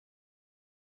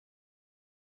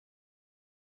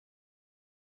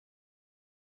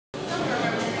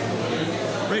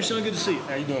Rayshawn, good to see you.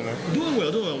 How you doing, man? Doing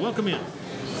well, doing well. Welcome in.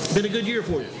 Been a good year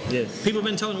for you. Yes. People have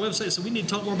been talking on the website, so we need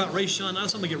to talk more about Rayshawn. I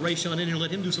was going to get Rayshawn in here and let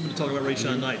him do something to talk about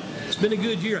Rayshawn Knight. It's been a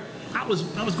good year. I was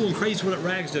going crazy for that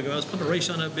Ragsdale game. I was pumping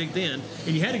Rayshawn up big then,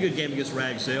 and you had a good game against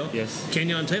Ragsdale. Yes.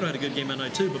 Kenyon Taylor had a good game that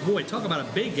night too. But boy, talk about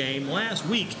a big game. Last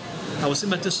week, I was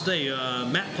thinking about this today.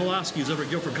 Matt Pulaski is over at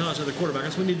Guilford College, the quarterback.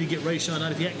 That's what we need to get Rayshawn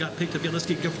Knight. If he hadn't got picked up yet, let's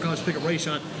get Guilford College to pick up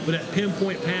Rayshawn with that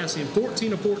pinpoint passing,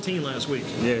 14 of 14 last week.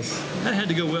 Yes. That had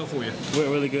to go well for you.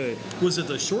 Went really good. Was it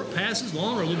the short passes,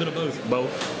 long, or a little bit of both?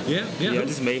 Both. Yeah. I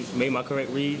just made my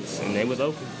correct reads, and they was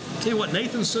open. Tell you what,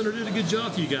 Nathan Center did a good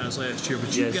job for you guys last year,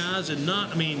 but you guys did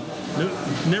not,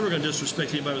 never going to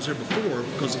disrespect anybody who was there before,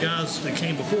 because the guys that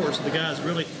came before, so the guys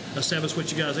really established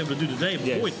what you guys were able to do today.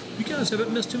 But boy, you guys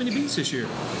haven't missed too many beats this year.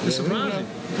 It's surprising.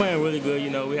 Playing really good,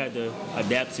 we had to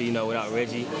adapt to, without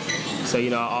Reggie. So,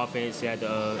 our offense, a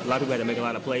lot of people had to make a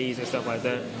lot of plays and stuff like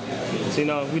that.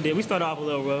 So, we started off a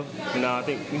little rough. I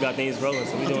think we got things rolling,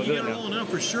 so we're doing good now. You got it rolling out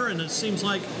for sure, and it seems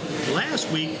like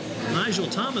last week, Nigel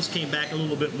Thomas came back a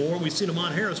little bit more. We've seen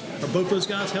Amon Harris. Are both those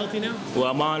guys healthy now? Well,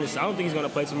 Amon, I don't think he's going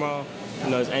to play tomorrow.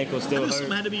 His ankle's still hurt.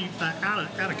 Something had to be out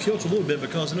of kilter a little bit,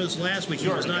 because I noticed last week he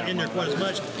was not in there quite as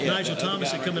much. Nigel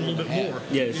Thomas had come in a little bit more.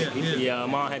 Yes.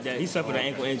 Amon had that. He suffered an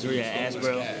ankle injury at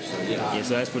Asheboro. Yeah,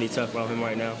 so that's pretty tough for him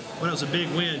right now. Well, that was a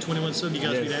big win, 21-7. You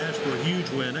guys beat Asheboro, a huge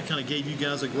win. That kind of gave you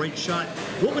guys a great shot.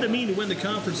 What would it mean to win the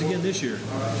conference again this year?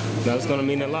 That's going to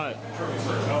mean a lot.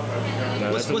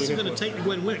 What's it going to take to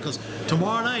go and win it? Because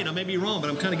tomorrow night, I may be wrong,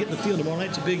 but I'm kind of getting the feel tomorrow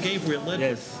night's a big game for you at Ledford.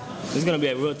 Yes. It's going to be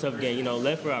a real tough game.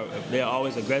 Ledford, they're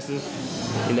always aggressive.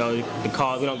 The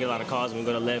calls, we don't get a lot of calls when we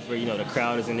go to Ledford. The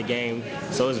crowd is in the game,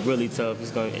 so it's really tough.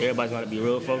 Everybody's going to be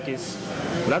real focused,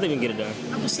 but I think we can get it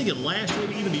done. I was thinking last year,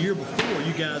 even the year before,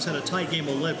 you guys had a tight game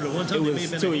on Ledford. At one time, it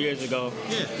was 2 years ago.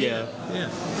 Yeah.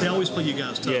 They always play you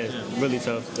guys tough. Yeah, really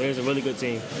tough. There's a really good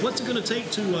team. What's it going to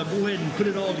take to go ahead and put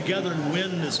it all together and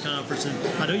win this conference?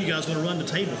 And I know you guys want to run the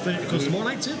table, because tomorrow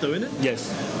night's it, though, isn't it?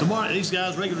 Yes. Tomorrow, these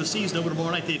guys regular season over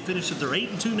tomorrow night. They finish at they're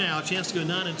 8-2 now, a chance to go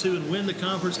 9-2 and win the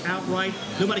conference outright.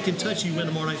 Nobody can touch you win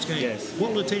tomorrow night's game. Yes.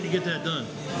 What will it take to get that done?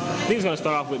 I think it's going to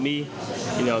start off with me,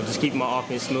 just keeping my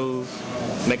offense smooth,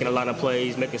 making a lot of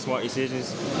plays, making smart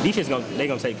decisions. Defense, they're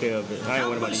going to take care of it. I ain't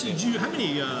worried about defense. How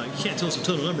many, you can't tell us a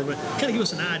total number, but kind of give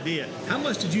us an idea. How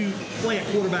much did you play at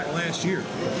quarterback last year?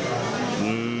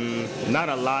 Not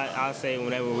a lot. I'll say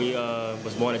whenever we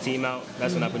was blowing a team out,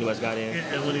 that's when I pretty much got in.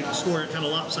 And when you scored kind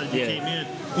of lopsided, you came in.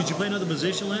 Did you play another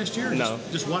position last year? No.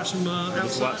 Just watch them outside?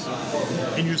 Just watch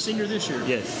them. And you're a senior this year?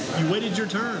 Yes. You waited your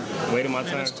turn? Waited my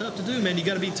turn. It's tough to do, man. You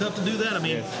got to be tough to do that.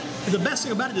 The best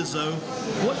thing about it is, though,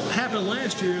 what happened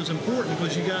last year is important,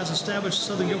 because you guys established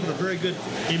Southern Guilford a very good,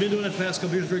 you've been doing it the past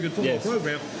couple years, a very good football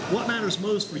program. What matters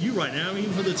most for you right now,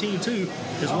 even for the team too,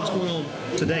 is what's going on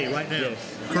today, right now.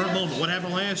 Yes. Current moment. What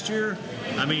happened last year?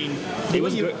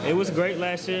 It was great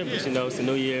last year, but it's a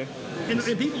new year. And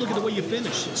people look at the way you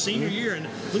finished senior year, and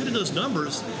looking at those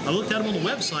numbers, I looked at them on the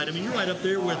website. You're right up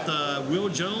there with Will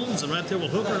Jones and right there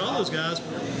with Hooker and all those guys.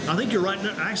 I think you're right.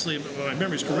 Actually, if my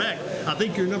memory's correct, I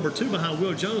think you're number 2 behind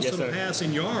Will Jones to the pass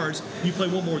in yards. You play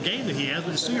one more game than he has,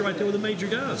 but still you're right there with the major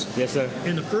guys. Yes, sir.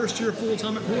 In the first year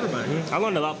full-time at quarterback. I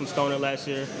learned a lot from Stoner last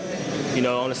year.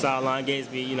 On the sideline,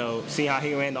 gave me, seeing how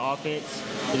he ran the offense.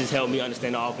 It just helped me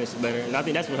understand the offense better. And I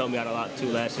think that's what helped me out a lot, too,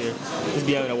 last year. Just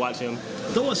be able to watch him.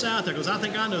 Throw us out there, because I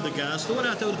think I know the guys. Throw it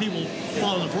out there with the people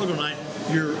following the program tonight.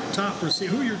 Your top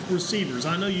receiver. Who are your receivers?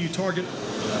 I know you target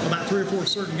about 3 or 4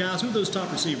 certain guys. Who are those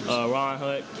top receivers? Ron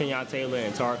Hunt, Kenyon Taylor,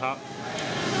 and Tarek Hop.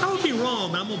 I would be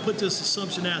wrong, but I'm going to put this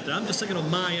assumption out there. I'm just thinking of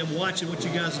my end, watching what you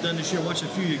guys have done this year, watching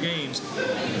a few of your games.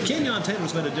 Kenyon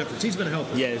Taylor's made a difference. He's been a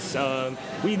helper. Yes.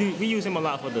 We use him a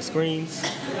lot for the screens,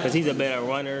 because he's a better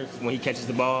runner when he catches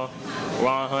the ball.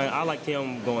 Ron Hunt, I like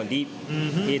him going deep.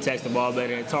 He attacks the ball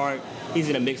better. And Tarek, he's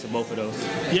in a mix of both of those.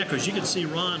 Yeah, because you can see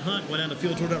Ron Hunt went down the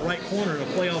field toward that right corner in a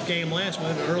playoff game last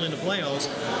one, early in the playoffs.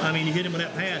 You hit him with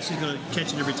that pass, he's going to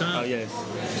catch it every time. Oh, yes.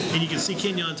 And you can see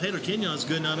Kenyon Taylor. Kenyon's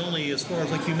good not only as far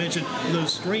as, like you mentioned,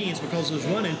 those screens because of his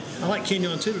running. I like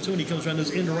Kenyon Taylor, too, when he comes around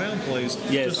those end-around plays.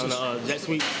 Yes, on the jet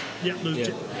sweep. Yeah,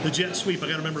 the jet sweep. I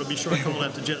got to remember to be sure I call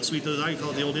that the jet sweep. I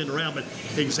call it the old end-around, but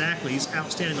exactly, he's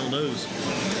outstanding on those.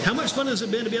 How much fun has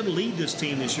it been to be able to lead this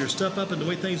team this year, step up in the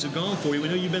way things have gone for you? We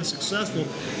know you've been successful,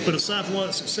 but aside from all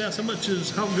that success,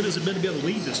 how good has it been to be able to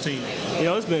lead this team?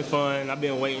 It's been fun. I've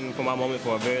been waiting for my moment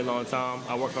for a very long time.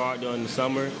 I worked hard during the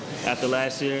summer. After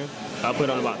last year, I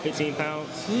put on about 15 pounds.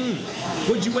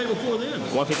 What did you weigh before then?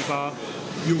 155.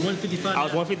 You were 155. I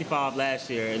was 155 last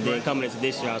year, and then coming into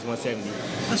this year, I was 170.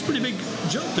 That's a pretty big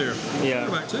jump there. Yeah,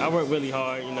 I worked really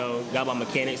hard. You know, got my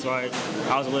mechanics right.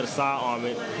 I was a little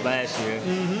side-armed last year.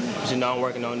 But, you know, I'm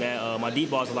working on that. My deep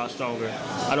ball is a lot stronger.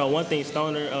 I know one thing,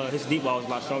 Stoner, his deep ball was a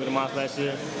lot stronger than mine last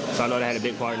year, so I know that had a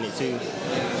big part in it too.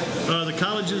 The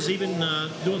colleges even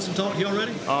doing some talk here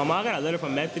already? I got a letter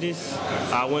from Methodist.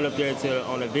 I went up there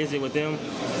on a visit with them.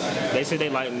 They said they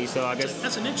liked me, so I guess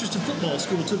that's an interesting football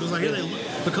school too. Because I hear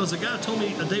because the guy told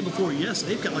me the day before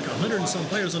yesterday they've got like 100 and some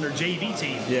players on their JV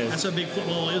team. Yes. That's how big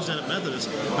football is down at Methodist.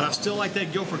 But I still like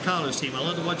that Guilford College team. I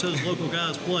love to watch those local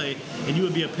guys play. And you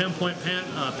would be a pinpoint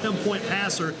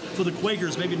passer for the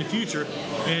Quakers maybe in the future.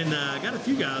 And got a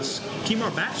few guys.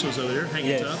 Kemar Batchelor's over there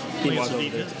hanging tough, playing some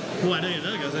defense. Boy, I know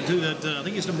another guy. I do that. I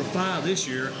think he's number 5 this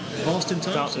year. Austin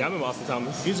Thompson. Yeah, I remember Austin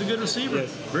Thomas. He's a good receiver.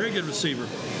 Yes. Very good receiver.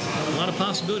 A lot of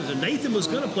possibilities. And Nathan was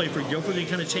going to play for Guilford. He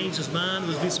kind of changed his mind.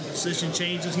 There's been some position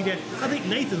changes. I think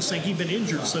Nathan's saying he'd been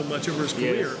injured so much over his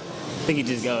career. Yes. I think he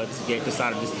just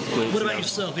decided just to quit. What about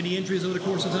yourself? Any injuries over the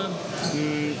course of time?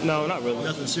 No, not really.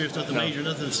 Nothing serious, nothing major,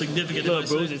 nothing significant. Little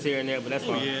bruises here and there, but that's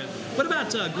fine. Yeah. What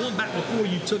about going back before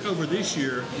you took over this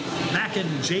year? Back in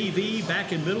JV,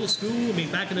 back in middle school? I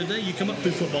mean, back in the day, you come up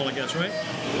through football, I guess, right?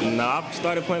 No, I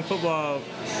started playing football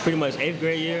pretty much 8th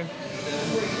grade year.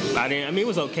 It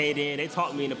was okay then. They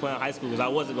taught me into playing high school because I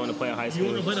wasn't going to play in high school.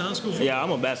 You want to play the high school football? Yeah, I'm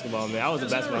a basketball man. I was a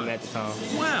basketball man at the time.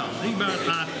 Wow.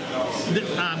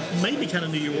 I maybe kind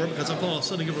of knew you were because I follow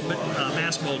Southern Guilford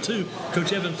basketball too.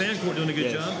 Coach Evan Fancourt doing a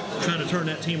good job trying to turn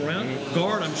that team around.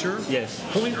 Guard, I'm sure. Yes.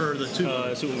 Point or the two?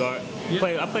 Shooting guard. Yep.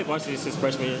 I played varsity since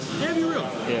freshman year. Have you really?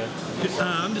 Yeah.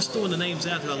 I'm just throwing the names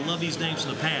out there. I love these names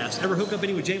from the past. Ever hook up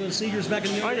any with Jalen Seegers back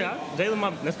in the day? Oh yeah,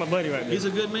 Jalen, that's my buddy right there. He's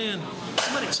a good man.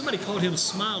 Somebody called him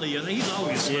Smiley. I think he's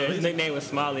always Smiley. Yeah, his nickname was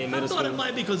Smiley in middle school. I thought it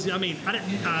might be because I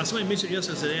didn't. Somebody mentioned it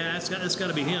yesterday. I said, yeah, it's got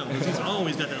to be him because he's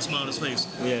always got that smile on his face.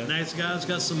 Yeah. Nice guy's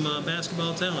got some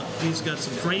basketball talent. He's got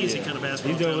some crazy kind of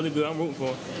basketball. He's doing talent. really good. I'm rooting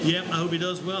for him. Yep, I hope he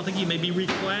does well. I think he may be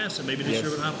reclassed and maybe this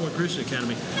year with High Point Christian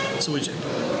Academy. So let's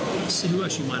see who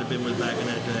else you might have been with back in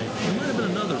that day. There might have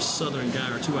been another Southern guy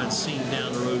or two I'd seen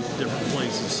down the road different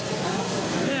places.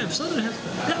 Yeah, Southern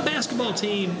has that basketball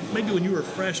team. Maybe when you were a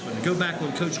freshman, go back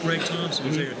when Coach Greg Thompson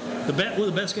was there. One of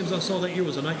the best games I saw that year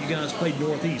was the night you guys played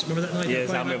Northeast. Remember that night? Yes,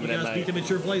 I remember that night. You guys beat them at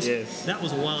your place? Yes. That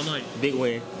was a wild night. Big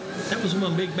win. That was when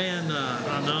my big man,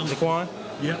 Jaquan?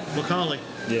 Yep, Macaulay.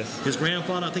 Yes. His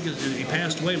grandfather, I think he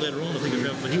passed away later on,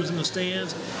 but he was in the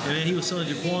stands, and then he was telling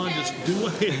Jaquan just do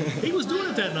what he was doing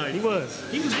it that night. He was.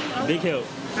 Big help.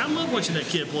 I love watching that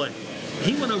kid play.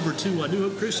 He went over to New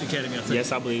Hope Christian Academy, I think.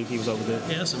 Yes, I believe he was over there.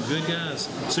 Yeah, some good guys.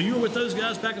 So you were with those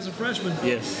guys back as a freshman?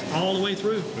 Yes. All the way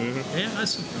through? Yeah,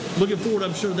 that's looking forward,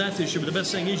 I'm sure, to that this year. But the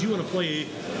best thing is you want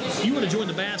to join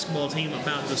the basketball team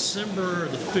about December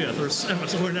the 5th or 7th,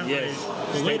 somewhere in that range.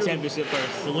 State championship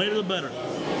first. The later the better.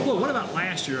 Well, what about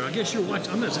last year? I guess you were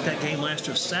watching. I was at that game last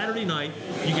year, Saturday night.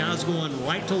 You guys going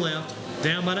right to left,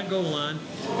 down by that goal line,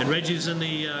 and Reggie's in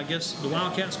the, the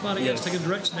Wildcat spot, taking a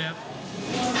direct snap.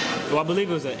 Well, I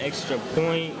believe it was an extra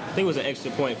point. I think it was an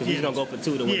extra point because he's going to go for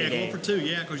 2 to win the game. Yeah, going for 2,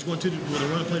 because you're going 2 with a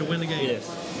run play to win the game. Yes.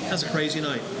 That's a crazy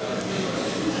night.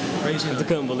 Crazy night. I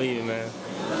couldn't believe it, man.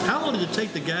 How long did it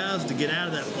take the guys to get out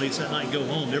of that place that night and go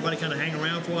home? Did everybody kind of hang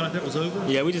around for a while after it was over?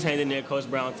 Yeah, we just hanged in there. Coach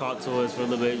Brown talked to us for a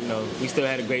little bit. We still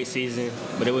had a great season,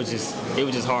 but it was just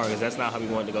hard because that's not how we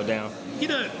wanted to go down.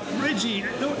 Reggie,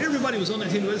 everybody was on that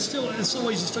team, but it's still, in some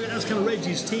ways, that's kind of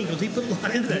Reggie's team because he put a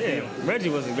lot into that deal. Reggie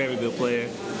was a very good player.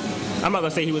 I'm not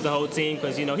going to say he was the whole team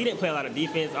because, he didn't play a lot of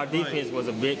defense. Our defense was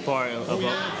a big part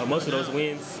of most of those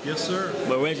wins. Yes, sir.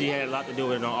 But Reggie had a lot to do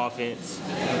with it on offense.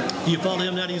 Do you follow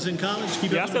him now that he's in college?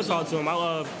 I still talk to him.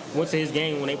 I went to his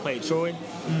game when they played Troy.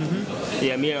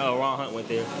 Yeah, me and Ron Hunt went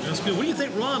there. That's good. What do you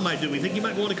think Ron might do? You think he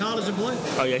might go to college and play?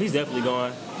 Oh, yeah, he's definitely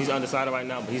going. He's undecided right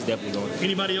now, but he's definitely going.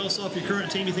 Anybody else off your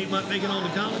current team you think might make it on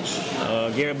to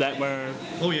college? Gary Blackburn.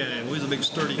 Oh, yeah. Well, he's a big,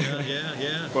 sturdy guy.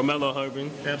 Yeah. Romello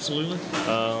Herbin. Absolutely.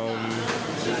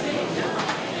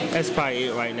 That's probably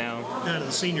it right now. Out of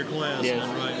the senior class. Yes.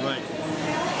 Right.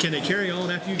 Can they carry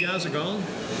on after you guys are gone?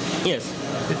 Yes.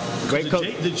 Great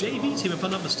coach. The JV team, if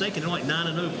I'm not mistaken, they're like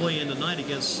 9-0 playing tonight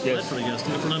against Bedford against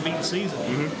them for an unbeaten season.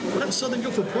 Well, that Southern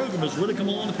Guilford program has really come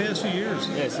along the past few years.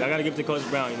 Yes, I got to give it to Coach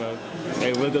Brown.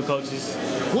 They're really good coaches.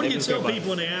 What do you tell people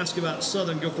when they ask about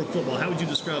Southern Guilford football? How would you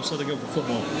describe Southern Guilford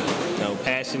football?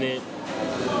 Passionate.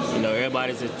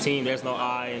 Everybody's a team. There's no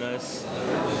I in us.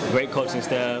 Great coaching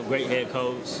staff, great head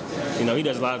coach. He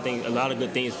does a lot of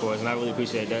good things for us, and I really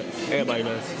appreciate that. Everybody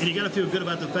does. And you got to feel good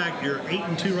about the fact you're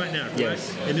 8-2 right now, correct?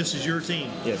 Yes. And this is your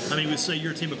team. Yes. We say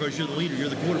your team because you're the leader, you're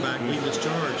the quarterback leading this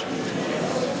charge.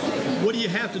 What do you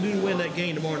have to do to win that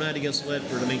game tomorrow night against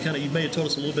Ledford? I mean, kind of, you may have told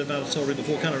us a little bit about it already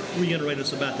before, kind of reiterate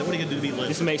us about that. What are you going to do to beat Ledford?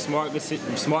 Just to make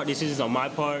smart decisions on my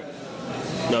part.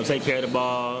 Take care of the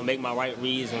ball, make my right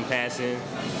reads when passing.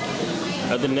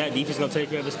 Other than that, defense gonna take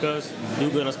care of the spells, do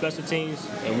good on special teams,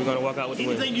 and we're gonna walk out with the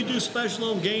win. Anything you do special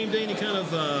on game day? Any kind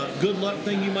of good luck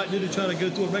thing you might do to try to go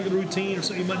through a regular routine, or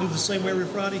something you might do the same way every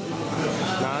Friday?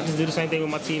 Nah, I just do the same thing with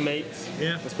my teammates.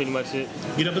 Yeah, that's pretty much it.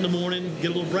 Get up in the morning,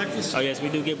 get a little breakfast. Oh yes, we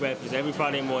do get breakfast every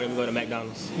Friday morning. We go to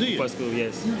McDonald's. Do you? Before school,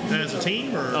 yes. As a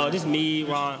team, or? Just me,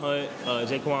 Ron Hunt,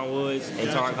 Jaquan Woods, and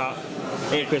Tarek Hop,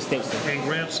 and Chris Stimpson. And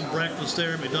grab some breakfast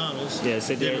there at McDonald's. Yeah,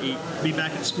 sit there and eat. Be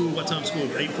back at school. What time school?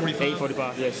 8:45. 8:45.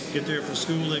 Yes. Get there for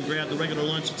school and grab the regular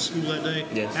lunch at school that day.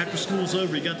 Yes. After school's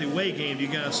over, you got the away game. You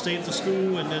guys stay at the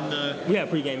school and then we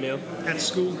have a pregame meal at the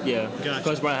school. Yeah. Gotcha.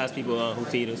 Coach Brown has people who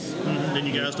feed us. Mm-hmm. Then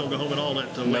you guys don't go home at all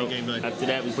at the away game night. After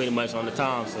that, we pretty much on the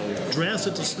time. So dress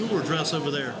at the school or dress over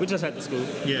there? We just at the school.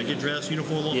 Yeah, get dressed,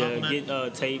 uniform on. Yeah,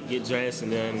 get tape, get dressed,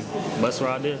 and then bus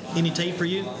ride there. Any tape for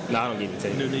you? No, I don't get any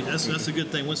tape. No need. That's a good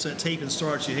thing. Once that taping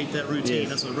starts, you hate that routine. Yes.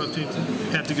 That's a rough thing to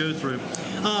have to go through.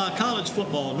 College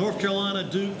football: North Carolina,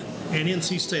 Duke, and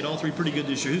NC State. All three pretty good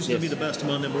this year. Who's going to be the best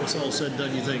among them? What's all said and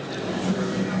done, you think?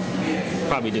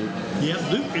 Probably Duke. Yeah,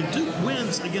 Duke. If Duke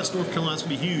wins against North Carolina, it's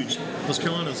going to be huge. Because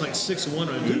Carolina's like 6-1,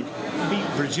 and Duke beat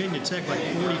Virginia Tech like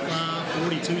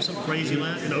 45-42, something crazy in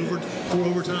 4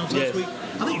 overtimes last week.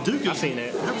 I think Duke I've seen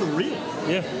that. They're for real.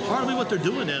 Yeah. Hardly what they're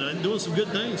doing now, and doing some good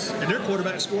things. And their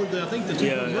quarterback scored, I think, the two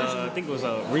conversions. I think it was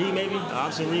Reed, maybe?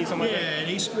 Option Reed, something like that. Yeah, and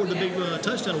he scored the big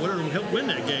touchdown or whatever to help win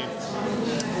that game.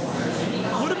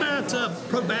 What about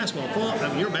pro basketball?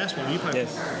 You're a basketball.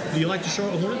 Do you like the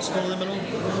Charlotte Hornets? Follow them at all?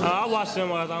 I watch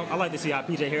them. I like to see how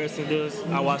P.J. Harrison does.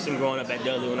 I watched him growing up at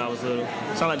Dudley when I was little,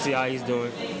 so I like to see how he's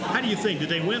doing. How do you think? Did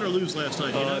they win or lose last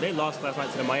night? They lost last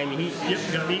night to the Miami Heat. Yep,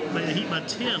 got beat by the Heat by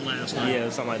 10 last night. Yeah,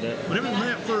 something like that. Whenever they play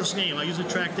that first game, I usually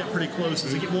track that pretty close.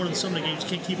 As they get more than some of the games, you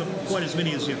can't keep up quite as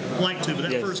many as you like to, but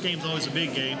that first game's always a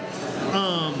big game.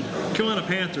 Carolina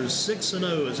Panthers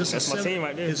 6-0. That's my team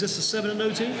right there. Is this a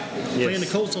 7-0 team? Yes. Playing the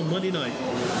Colts on Monday night.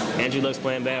 Andrew Luck's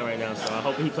playing bad right now, so I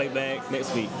hope he play back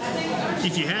next week.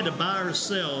 If you had to buy or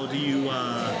sell, do you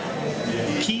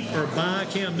keep or buy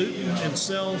Cam Newton and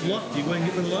sell Luck? Do you go ahead and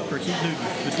get rid of Luck or keep Newton?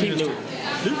 Keep Newton.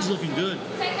 Newton's looking good.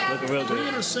 Looking real good. 3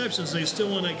 interceptions. They still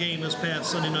won that game this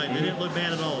past Sunday night. They didn't look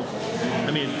bad at all.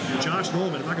 I mean, Josh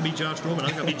Norman. If I could beat Josh Norman, I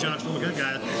think I beat Josh Norman. That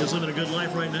guy is living a good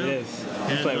life right now. Yes,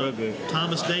 he's playing real good.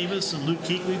 Thomas Davis and Luke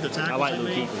Kuechly, the tackles I like Luke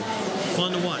Kuechly.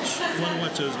 Fun to watch. Fun to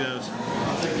watch those guys.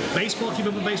 Baseball, keep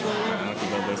up with baseball? I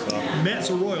keep up with baseball. Mets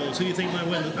or Royals? Who do you think might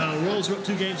win? Royals are up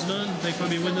 2-0. They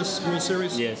probably win this World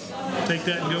Series? Yes. Take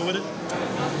that and go with it.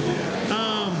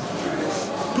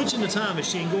 Put you in the time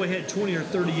machine. Go ahead 20 or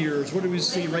 30 years. What do we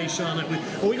see Rayshawn?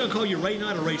 Are we going to call you Ray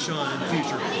Knight or Rayshawn in the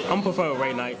future? I'm prefer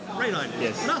Ray Knight. Ray Knight.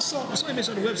 Yes. When I saw somebody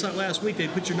mentioned on the website last week, they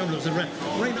put your number.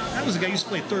 Ray Knight. That was the guy who used to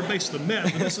play third base of the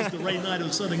Mets, but this is the Ray Knight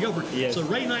of Southern Guilford. Yes. So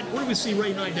Ray Knight, where do we see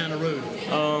Ray Knight down the road?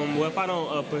 Well, if I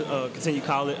don't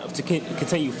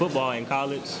continue football in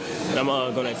college, I'm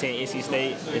going to attend NC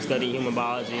State and study human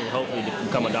biology and hopefully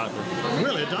become a doctor.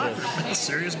 Really, a doctor? Yes. That's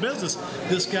serious business.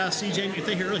 This guy, CJ, you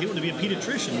think earlier he wanted to be a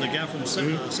pediatrician, the guy from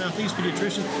Southeast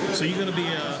pediatrician. So you're going to be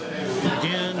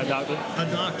a doctor. A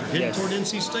doctor heading toward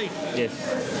NC State. Yes.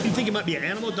 You think it might be an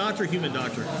animal doctor or human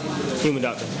doctor? Human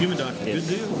doctor. Human doctor. Yes.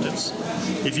 Good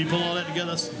deal. If you pull all that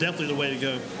together, that's definitely the way to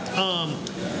go.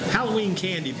 Halloween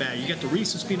candy bag. You got the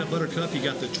Reese's Peanut Butter Cup. You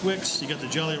got the Twix. You got the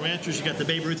Jolly Ranchers. You got the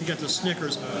Babe Ruth. You got the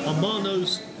Snickers. Among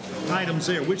those items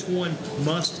there, which one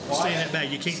must stay in that bag?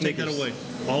 You can't take that away.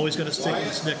 Always got to stick with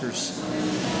the Snickers.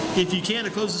 If you can, to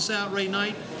close this out, Ray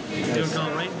Knight.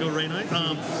 Go Ray Knight.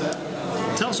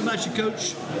 Tell us about your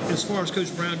coach, as far as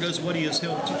Coach Brown goes, what he has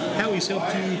helped, how he's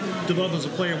helped you develop as a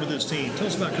player with his team. Tell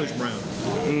us about Coach Brown.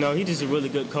 He's just a really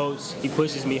good coach. He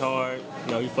pushes me hard.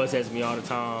 He fusses at me all the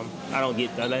time. I don't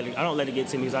let it get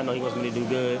to me because I know he wants me to do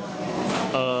good.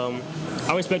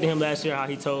 I respected him last year, how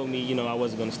he told me, I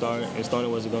wasn't going to start and Stoney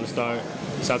wasn't going to start.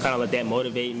 So I kind of let that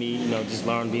motivate me, just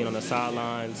learn being on the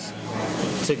sidelines.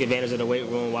 Took advantage of the weight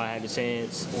room while I had the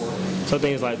chance. So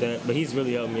things like that. But he's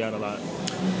really helped me out a lot.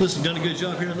 Listen, done a good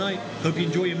job here tonight. Hope you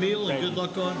enjoy your meal and good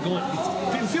luck on going.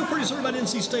 Feel pretty certain about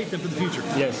NC State then for the future.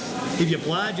 Yes. Have you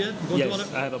applied yet?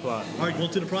 Yes, I have applied. All right, going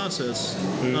through the process.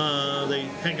 They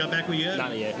haven't got back with you yet?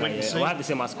 Not yet. Well, I have to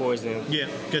send my scores in. Yeah,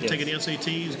 got to take the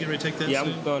SATs, get ready to take that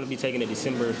soon? soon? I'm going to be taking it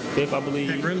December 5th, I believe.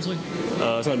 At Grimsley?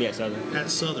 It's going to be at Southern. At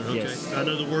Southern, okay. Yes. I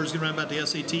know the word's getting around about the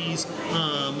SATs.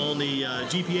 On the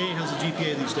GPA, how's the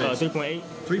GPA these days? 3.8.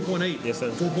 3.8? Yes, sir.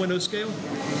 4.0 scale?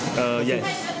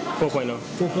 Yes. 4.0.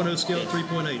 4.0 scale at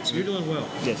 3.8. So you're doing well.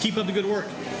 Yes. Keep up the good work.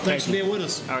 Thanks for being with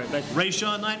us. All right, thank you.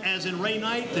 Rayshawn night, as in Ray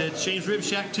night, the Shane's Rib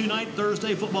Shack 2 night,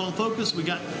 Thursday, Football in Focus. We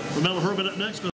got Ramella Herbert up next.